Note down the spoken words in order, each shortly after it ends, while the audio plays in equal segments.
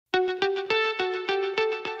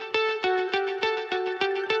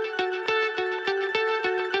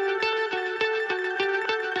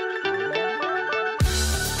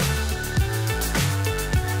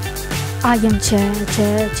I am Chad,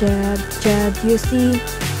 you see,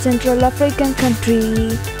 Central African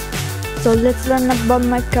country. So let's learn about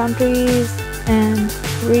my countries and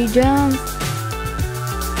regions.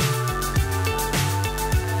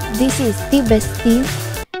 This is Tibesti,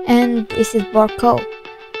 and this is Borko,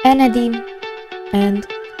 Enadim, and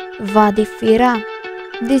Vadifira.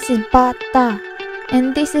 This is Bata,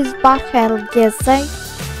 and this is Bahel Gesai,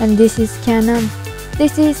 and this is Canon.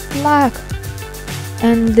 This is Lak,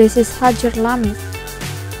 and this is Hajar Lamis.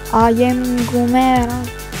 I am Gumera,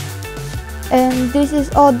 and this is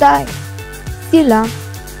Odai. Sila,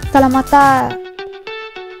 Salamata.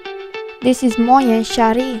 This is Moyen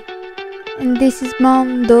Shari, and this is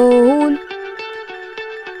Mamdoul.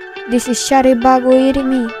 This is Sharibago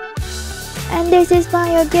Irimi, and this is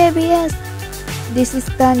Mayo GBS. This is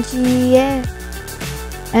Tangier,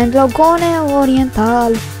 and Logone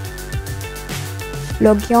Oriental,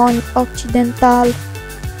 Logion Occidental.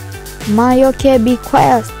 Mayo KB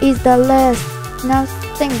Quest is the last. Now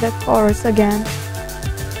sing the chorus again.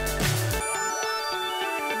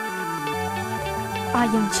 I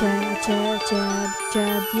am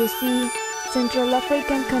Chad, you see, Central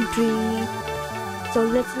African country. So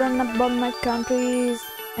let's learn about my countries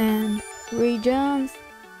and regions.